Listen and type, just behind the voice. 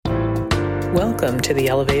Welcome to the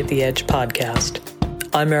Elevate the Edge podcast.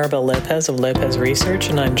 I'm Maribel Lopez of Lopez Research,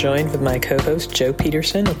 and I'm joined with my co-host Joe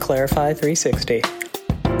Peterson of Clarify 360.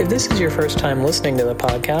 If this is your first time listening to the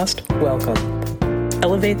podcast, welcome.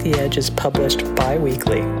 Elevate the Edge is published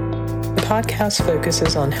bi-weekly. The podcast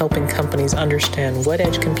focuses on helping companies understand what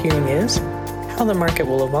edge computing is, how the market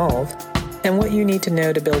will evolve, and what you need to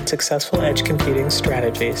know to build successful edge computing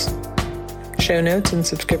strategies. Show notes and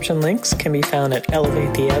subscription links can be found at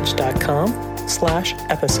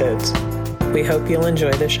elevatetheedge.com/episodes. We hope you'll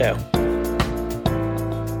enjoy the show.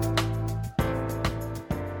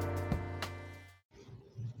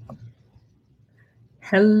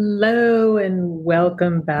 Hello and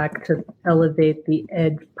welcome back to Elevate the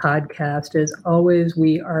Edge podcast. As always,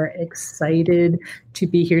 we are excited to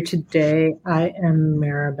be here today. I am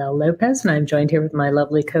Maribel Lopez, and I'm joined here with my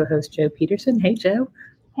lovely co-host Joe Peterson. Hey, Joe.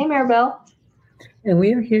 Hey, Maribel. And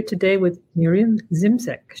we are here today with Meryem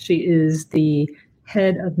Simsek. She is the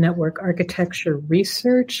head of network architecture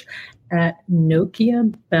research at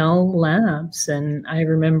Nokia Bell Labs. And I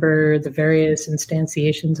remember the various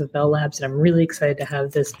instantiations of Bell Labs, and I'm really excited to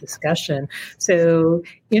have this discussion. So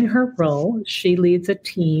in her role, she leads a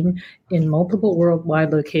team in multiple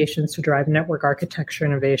worldwide locations to drive network architecture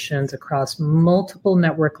innovations across multiple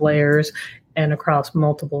network layers and across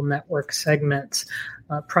multiple network segments.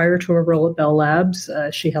 Prior to her role at Bell Labs,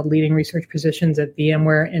 she held leading research positions at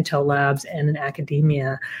VMware, Intel Labs, and in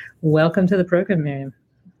academia. Welcome to the program, Meryem.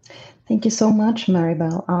 Thank you so much,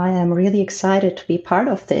 Maribel. I am really excited to be part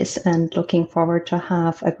of this and looking forward to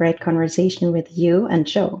have a great conversation with you and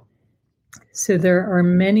Joe. So there are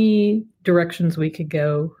many directions we could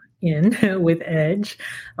go in with Edge.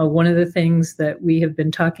 One of the things that we have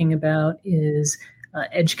been talking about is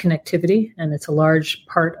edge connectivity, and it's a large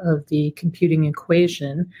part of the computing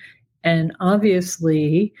equation. And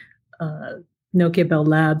obviously, Nokia Bell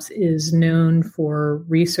Labs is known for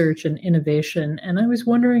research and innovation. And I was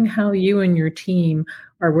wondering how you and your team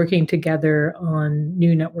are working together on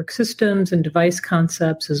new network systems and device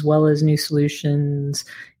concepts, as well as new solutions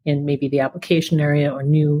in maybe the application area or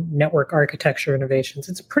new network architecture innovations.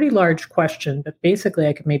 It's a pretty large question, but basically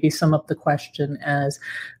I could maybe sum up the question as,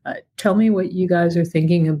 tell me what you guys are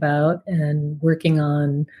thinking about and working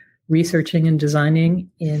on researching and designing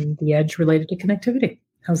in the edge related to connectivity.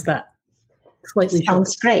 How's that? Slightly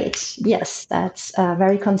Sounds great. Yes, that's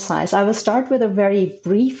very concise. I will start with a very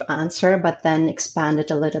brief answer, but then expand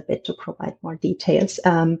it a little bit to provide more details.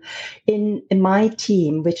 In my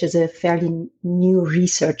team, which is a fairly new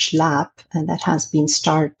research lab, and that has been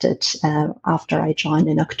started after I joined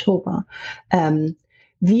in October,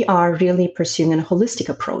 we are really pursuing a holistic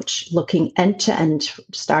approach, looking end to end,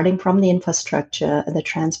 starting from the infrastructure, the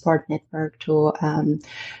transport network to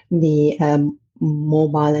the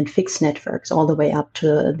mobile and fixed networks, all the way up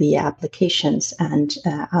to the applications, and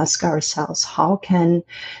ask ourselves, how can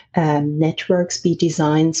networks be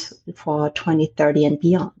designed for 2030 and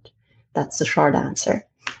beyond? That's the short answer.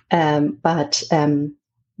 But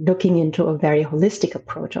looking into a very holistic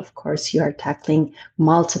approach, of course, you are tackling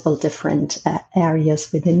multiple different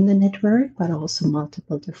areas within the network, but also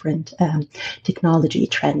multiple different technology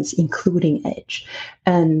trends, including edge.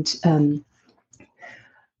 And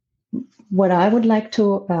what I would like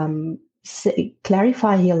to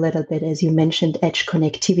clarify here a little bit, as you mentioned, edge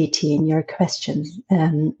connectivity in your question,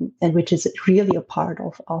 and which is really a part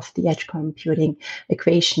of the edge computing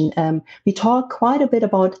equation. We talk quite a bit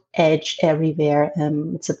about edge everywhere.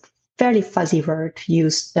 It's a fairly fuzzy word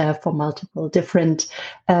used for multiple different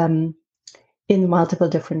in multiple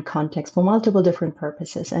different contexts, for multiple different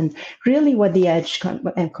purposes. And really what the edge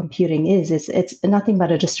computing is it's nothing but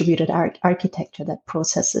a distributed architecture that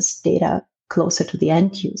processes data closer to the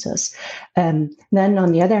end users. Then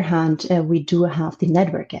on the other hand, we do have the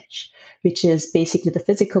network edge, which is basically the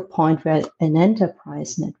physical point where an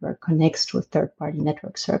enterprise network connects to third-party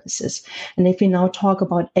network services. And if we now talk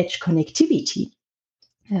about edge connectivity,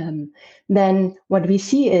 then what we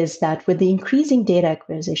see is that with the increasing data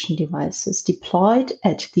acquisition devices deployed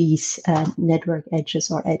at these network edges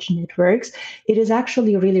or edge networks, it is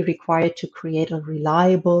actually really required to create a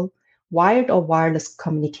reliable wired or wireless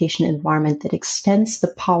communication environment that extends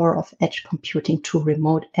the power of edge computing to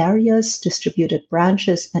remote areas, distributed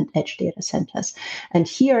branches, and edge data centers. And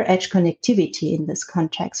here, edge connectivity in this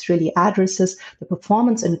context really addresses the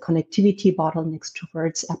performance and connectivity bottlenecks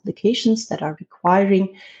towards applications that are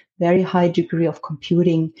requiring very high degree of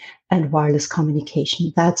computing and wireless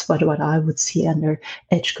communication. That's what I would see under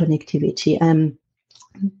edge connectivity.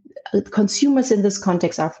 Consumers in this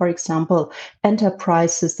context are, for example,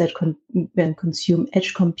 enterprises that consume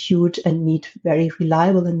edge compute and need very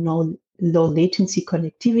reliable and low latency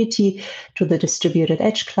connectivity to the distributed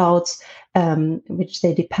edge clouds, which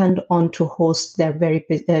they depend on to host their very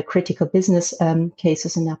critical business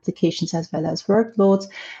cases and applications as well as workloads.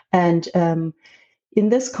 And in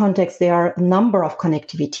this context, there are a number of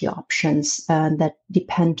connectivity options that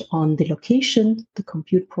depend on the location, the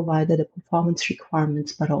compute provider, the performance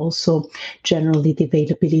requirements, but also generally the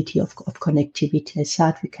availability of connectivity. As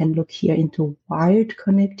said, we can look here into wired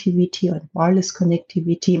connectivity or wireless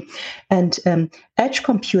connectivity. And edge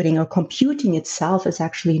computing or computing itself is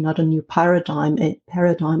actually not a new paradigm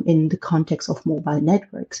in the context of mobile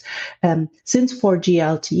networks. Since 4G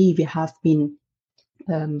LTE, we have been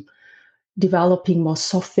developing more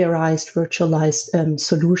softwareized, virtualized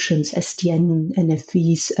solutions. SDN,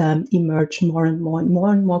 NFVs emerged more and more,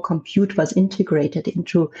 and more compute was integrated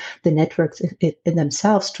into the networks in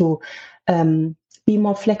themselves to be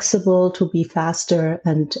more flexible, to be faster,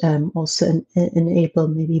 and also enable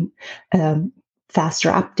maybe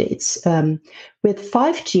faster updates. With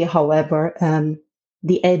 5G, however,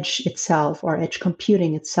 the edge itself or edge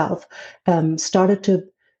computing itself started to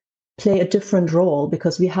play a different role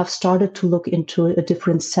because we have started to look into a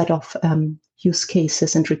different set of use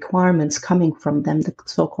cases and requirements coming from them, the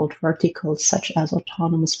so-called verticals, such as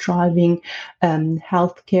autonomous driving,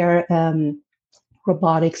 healthcare,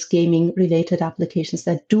 robotics, gaming-related applications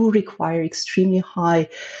that do require extremely high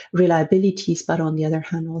reliabilities, but on the other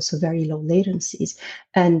hand, also very low latencies.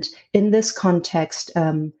 And in this context,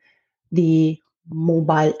 the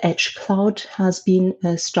mobile edge cloud has been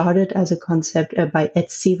started as a concept by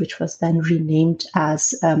Etsy, which was then renamed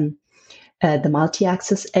as the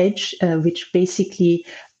multi-access edge, which basically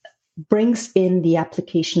brings in the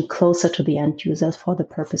application closer to the end users for the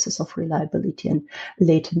purposes of reliability and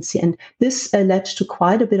latency. And this led to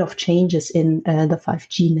quite a bit of changes in the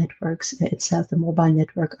 5G networks itself, the mobile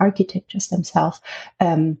network architectures themselves.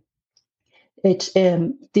 It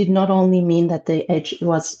did not only mean that the edge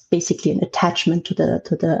was basically an attachment to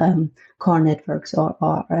the core networks or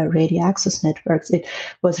radio access networks. It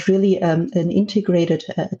was really an integrated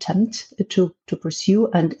attempt to pursue,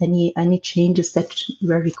 and any changes that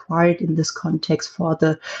were required in this context for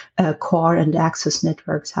the core and access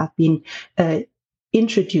networks have been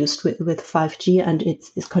introduced with 5G, and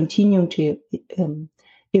it's continuing to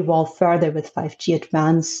evolve further with 5G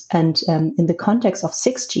Advanced. And in the context of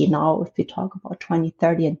 6G now, if we talk about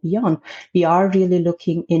 2030 and beyond, we are really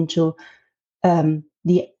looking into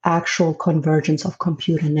the actual convergence of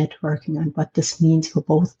computer networking and what this means for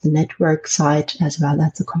both the network side as well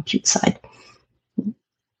as the compute side.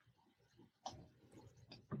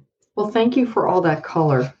 Well, thank you for all that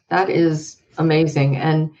color. That is amazing.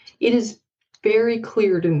 And it is very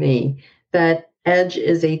clear to me that edge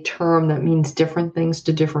is a term that means different things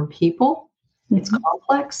to different people. It's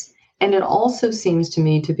complex. And it also seems to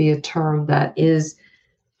me to be a term that is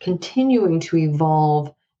continuing to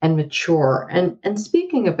evolve and mature. And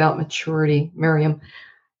speaking about maturity, Meryem,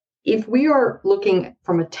 if we are looking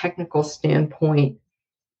from a technical standpoint,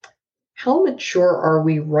 how mature are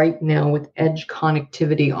we right now with edge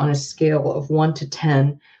connectivity on a scale of 1 to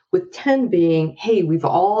 10, with 10 being, hey, we've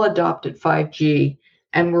all adopted 5G,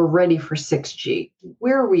 and we're ready for 6G.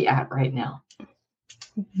 Where are we at right now?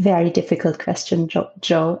 Very difficult question, Joe.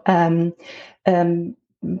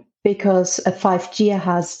 Because 5G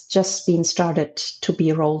has just been started to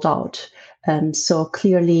be rolled out. So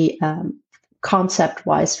clearly,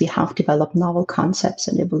 concept-wise, we have developed novel concepts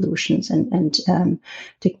and evolutions and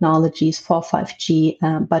technologies for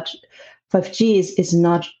 5G. But 5G is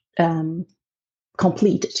not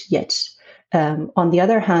completed yet. On the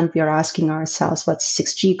other hand, we are asking ourselves, what's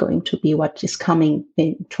 6G going to be? What is coming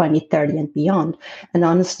in 2030 and beyond? And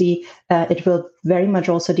honestly, it will very much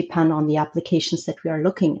also depend on the applications that we are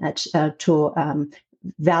looking at to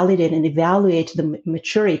validate and evaluate the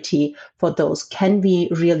maturity for those. Can we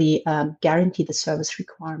really guarantee the service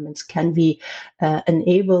requirements? Can we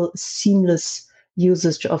enable seamless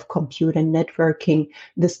usage of compute and networking?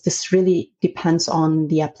 This really depends on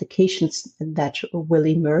the applications that will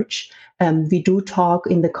emerge. We do talk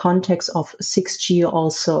in the context of 6G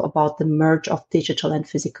also about the merge of digital and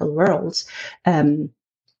physical worlds, and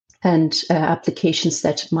applications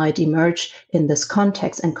that might emerge in this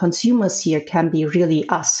context. And consumers here can be really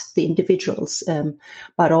us, the individuals,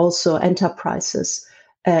 but also enterprises,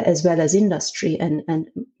 as well as industry and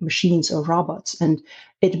machines or robots. And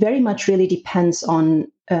it very much really depends on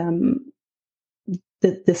the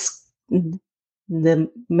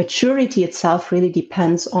maturity itself really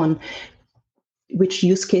depends on which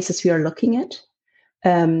use cases we are looking at,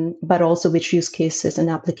 but also which use cases and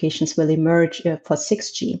applications will emerge for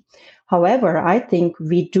 6G. However, I think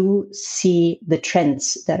we do see the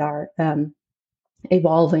trends that are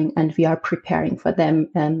evolving, and we are preparing for them.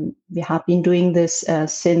 We have been doing this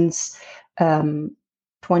since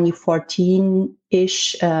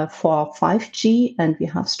 2014-ish for 5G, and we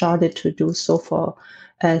have started to do so for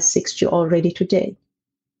 6G already today.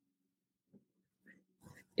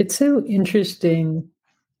 It's so interesting,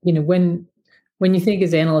 when you think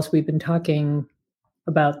as analysts, we've been talking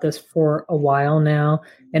about this for a while now,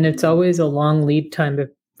 and it's always a long lead time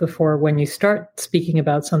before when you start speaking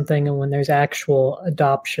about something and when there's actual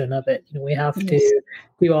adoption of it. We have to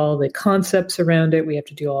do all the concepts around it. We have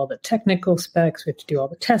to do all the technical specs. We have to do all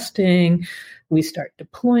the testing. We start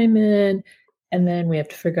deployment, and then we have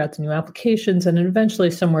to figure out the new applications. And then eventually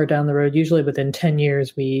somewhere down the road, usually within 10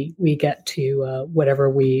 years, we get to whatever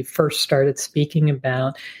we first started speaking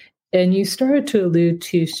about. And you started to allude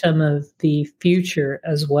to some of the future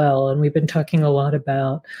as well. And we've been talking a lot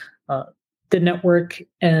about the network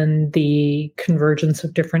and the convergence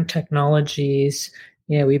of different technologies.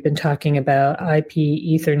 We've been talking about IP,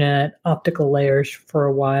 Ethernet, optical layers for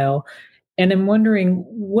a while. And I'm wondering,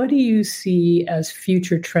 what do you see as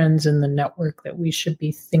future trends in the network that we should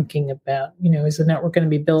be thinking about? Is the network going to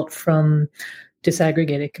be built from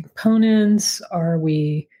disaggregated components? Are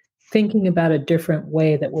we thinking about a different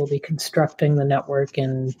way that we'll be constructing the network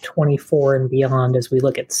in 24 and beyond as we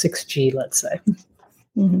look at 6G, let's say?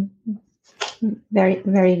 Mm-hmm. Very,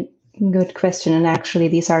 very good question. And actually,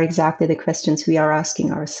 these are exactly the questions we are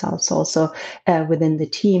asking ourselves also within the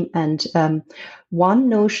team. And one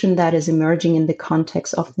notion that is emerging in the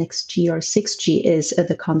context of next G or 6G is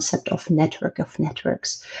the concept of network of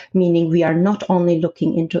networks, meaning we are not only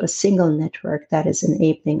looking into a single network that is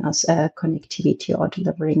enabling us connectivity or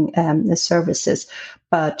delivering the services,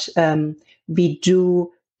 but we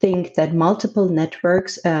do think that multiple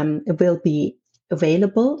networks will be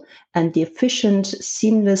available, and the efficient,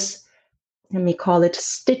 seamless, let me call it,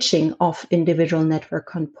 stitching of individual network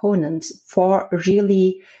components for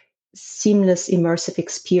really seamless immersive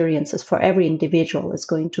experiences for every individual is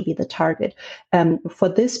going to be the target. For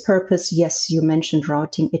this purpose, yes, you mentioned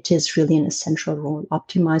routing. It is really an essential role.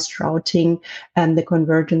 Optimized routing and the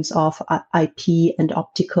convergence of IP and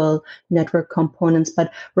optical network components,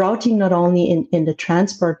 but routing not only in the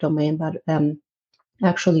transport domain, but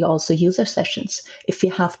actually also user sessions. If we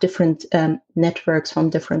have different networks from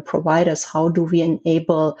different providers, how do we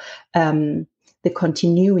enable the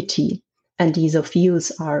continuity and ease of use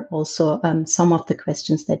are also some of the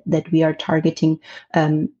questions that we are targeting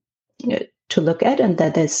to look at, and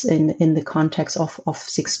that is in the context of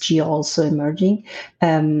 6G also emerging.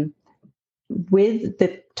 With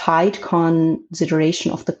the tight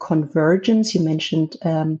consideration of the convergence, you mentioned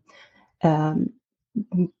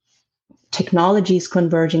technology is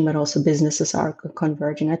converging, but also businesses are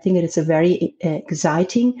converging. I think it is a very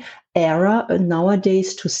exciting era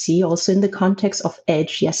nowadays to see also in the context of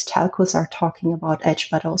edge. Yes, telcos are talking about edge,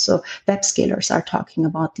 but also web scalers are talking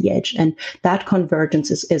about the edge. And that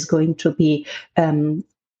convergence is going to be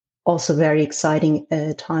also very exciting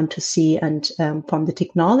time to see. And from the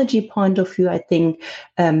technology point of view, I think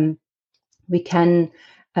we can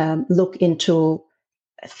look into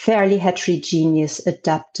fairly heterogeneous,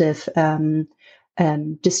 adaptive,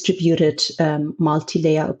 distributed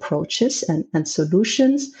multi-layer approaches and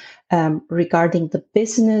solutions. Regarding the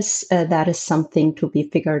business, that is something to be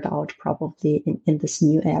figured out probably in this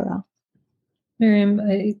new era. Meryem,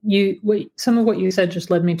 some of what you said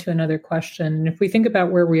just led me to another question. If we think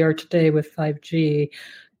about where we are today with 5G,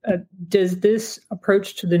 does this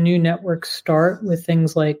approach to the new network start with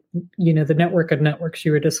things like, the network of networks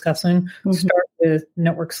you were discussing, start with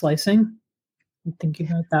network slicing? I'm thinking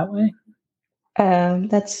about it that way.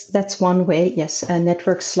 That's one way, yes.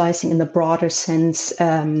 Network slicing in the broader sense,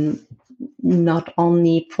 not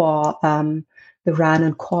only for the RAN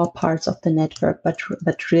and core parts of the network,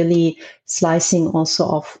 but really slicing also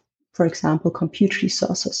of, for example, compute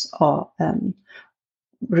resources or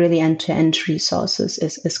really end-to-end resources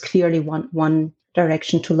is clearly one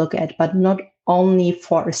direction to look at, but not only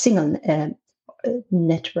for a single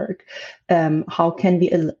network. How can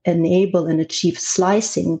we enable and achieve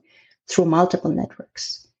slicing through multiple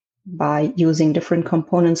networks by using different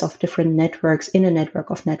components of different networks in a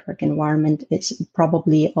network of network environment? It's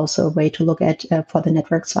probably also a way to look at for the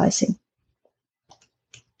network slicing.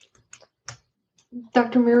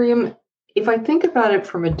 Dr. Meryem, if I think about it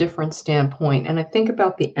from a different standpoint, and I think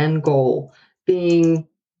about the end goal being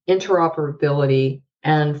interoperability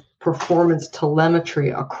and performance telemetry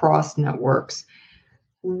across networks,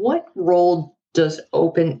 what role does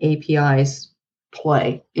open APIs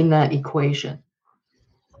play in that equation?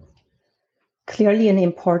 Clearly an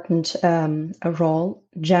important role.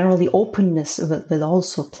 Generally, openness will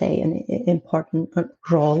also play an important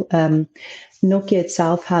role. Nokia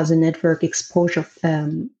itself has a network exposure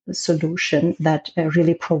solution that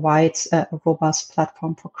really provides a robust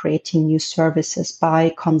platform for creating new services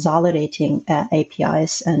by consolidating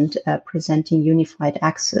APIs and presenting unified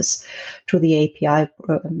access to the API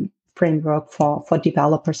framework for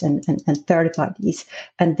developers and third parties.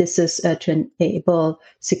 And this is to enable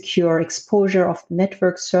secure exposure of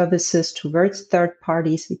network services towards third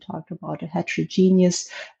parties. We talked about a heterogeneous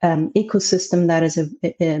ecosystem that is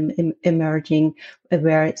emerging,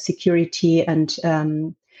 where security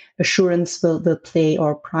and assurance will play,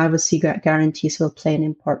 or privacy guarantees will play an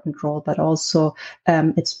important role, but also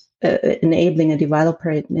it's enabling a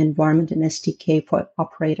developer environment and SDK for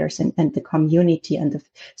operators and the community and the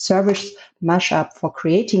service mashup for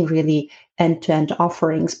creating really end-to-end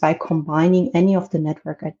offerings by combining any of the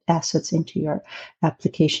network assets into your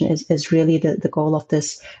application is really the goal of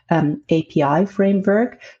this API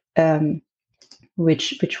framework,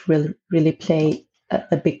 which will really play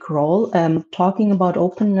a big role. Talking about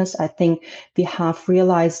openness, I think we have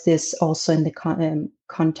realized this also in the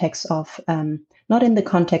context of not in the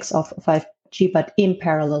context of 5G, but in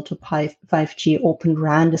parallel to 5G, Open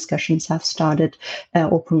RAN discussions have started,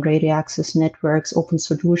 open radio access networks, open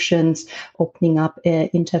solutions, opening up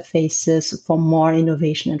interfaces for more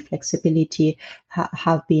innovation and flexibility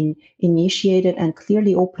have been initiated, and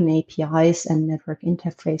clearly open APIs and network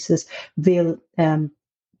interfaces will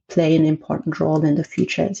play an important role in the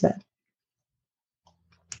future as well.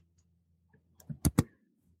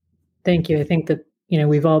 Thank you. I think that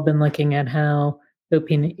we've all been looking at how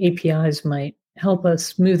open APIs might help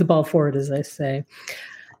us move the ball forward, as I say.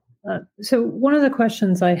 So one of the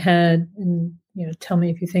questions I had, and tell me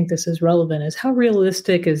if you think this is relevant, is how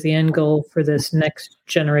realistic is the end goal for this next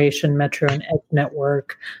generation metro and edge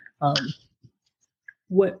network?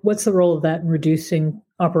 What's the role of that in reducing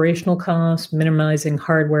operational costs, minimizing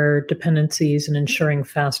hardware dependencies, and ensuring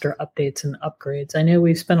faster updates and upgrades? I know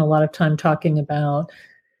we've spent a lot of time talking about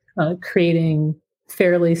creating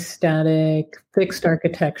fairly static, fixed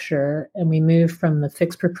architecture, and we moved from the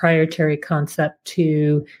fixed proprietary concept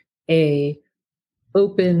to a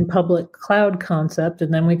open public cloud concept,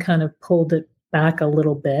 and then we kind of pulled it back a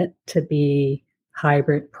little bit to be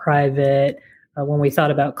hybrid private when we thought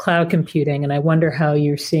about cloud computing. And I wonder how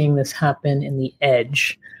you're seeing this happen in the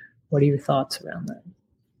edge. What are your thoughts around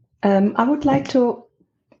that? I would like to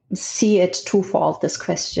see it twofold, this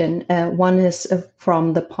question. One is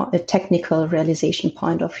from the technical realization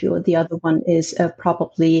point of view. The other one is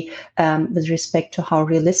probably with respect to how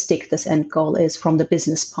realistic this end goal is from the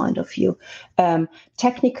business point of view.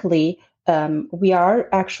 Technically, we are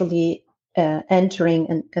actually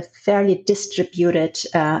entering a fairly distributed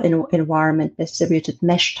environment, distributed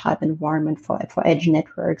mesh type environment for edge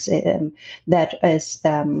networks that is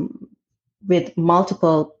with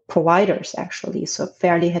multiple providers, actually, so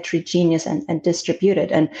fairly heterogeneous and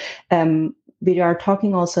distributed. And we are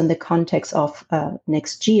talking also in the context of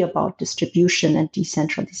NextG about distribution and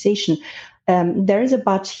decentralization. There is a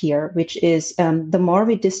but here, which is the more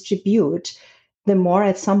we distribute, the more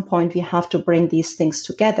at some point we have to bring these things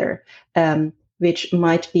together, which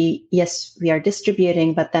might be, yes, we are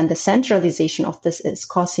distributing, but then the centralization of this is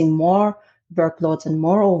causing more workloads and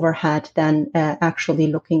more overhead than actually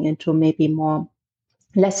looking into maybe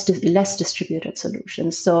less distributed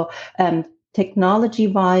solutions. So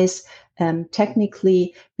technology-wise,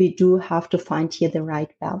 technically, we do have to find here the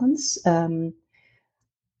right balance.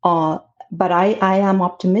 But I am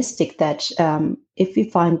optimistic that if we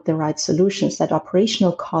find the right solutions, that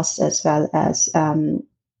operational costs as well as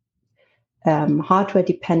hardware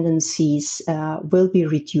dependencies will be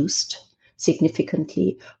reduced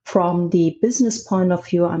significantly. From the business point of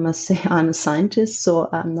view, I must say I'm a scientist, so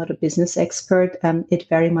I'm not a business expert. It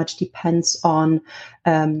very much depends on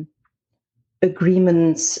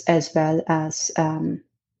agreements as well as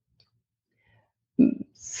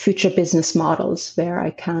future business models, where I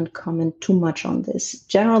can't comment too much on this.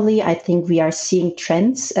 Generally, I think we are seeing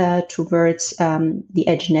trends towards the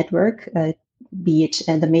edge network, be it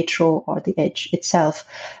the metro or the edge itself.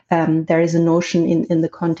 There is a notion in the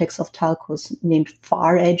context of telcos named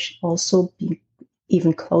far edge, also being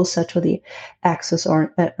even closer to the access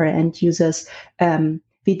or end users.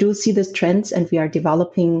 We do see these trends, and we are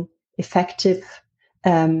developing effective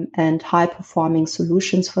and high-performing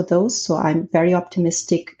solutions for those. So I'm very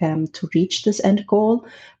optimistic to reach this end goal.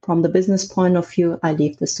 From the business point of view, I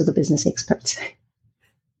leave this to the business experts.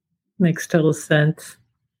 Makes total sense.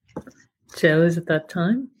 Joe, is it that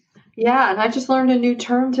time? Yeah, and I just learned a new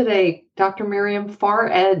term today, Dr. Meryem, far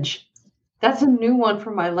edge. That's a new one for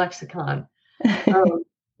my lexicon.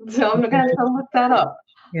 So I'm going to look that up.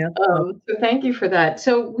 Yeah. So thank you for that.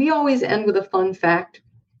 So we always end with a fun fact,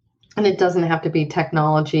 and it doesn't have to be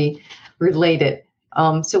technology related.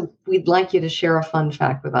 So we'd like you to share a fun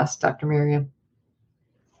fact with us, Dr. Meryem.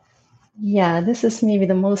 Yeah, this is maybe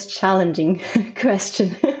the most challenging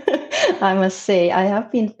question, I must say. I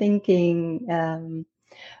have been thinking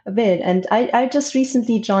a bit, and I just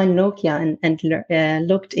recently joined Nokia and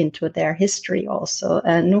looked into their history also.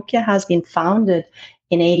 Nokia has been founded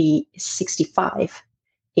in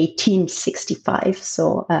 1865,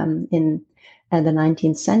 so in the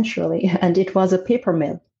 19th century, and it was a paper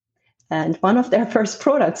mill. And one of their first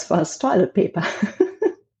products was toilet paper,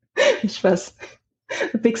 which was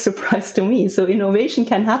a big surprise to me. So innovation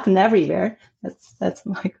can happen everywhere. That's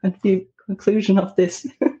my conclusion of this.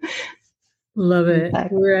 Love it. I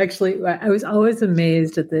was always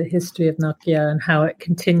amazed at the history of Nokia and how it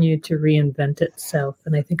continued to reinvent itself.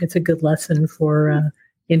 And I think it's a good lesson for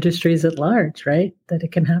industries at large, right? That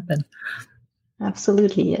it can happen.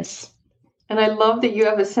 Absolutely, yes. And I love that you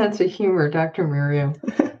have a sense of humor, Dr. Meryem.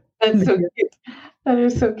 That's so cute. That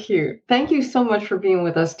is so cute. Thank you so much for being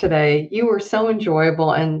with us today. You were so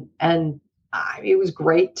enjoyable, and it was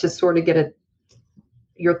great to sort of get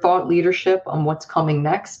your thought leadership on what's coming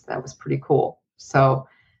next. That was pretty cool. So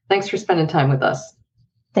thanks for spending time with us.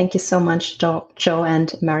 Thank you so much, Joe and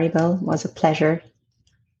Maribel. It was a pleasure.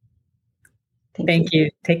 Thank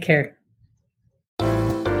you. Take care.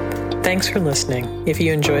 Thanks for listening. If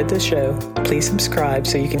you enjoyed this show, please subscribe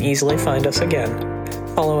so you can easily find us again.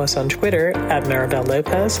 Follow us on Twitter at Maribel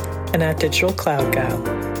Lopez and at Digital Cloud Gal,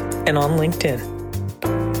 and on LinkedIn.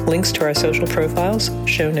 Links to our social profiles,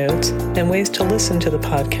 show notes, and ways to listen to the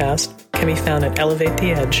podcast can be found at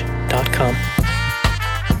elevatetheedge.com.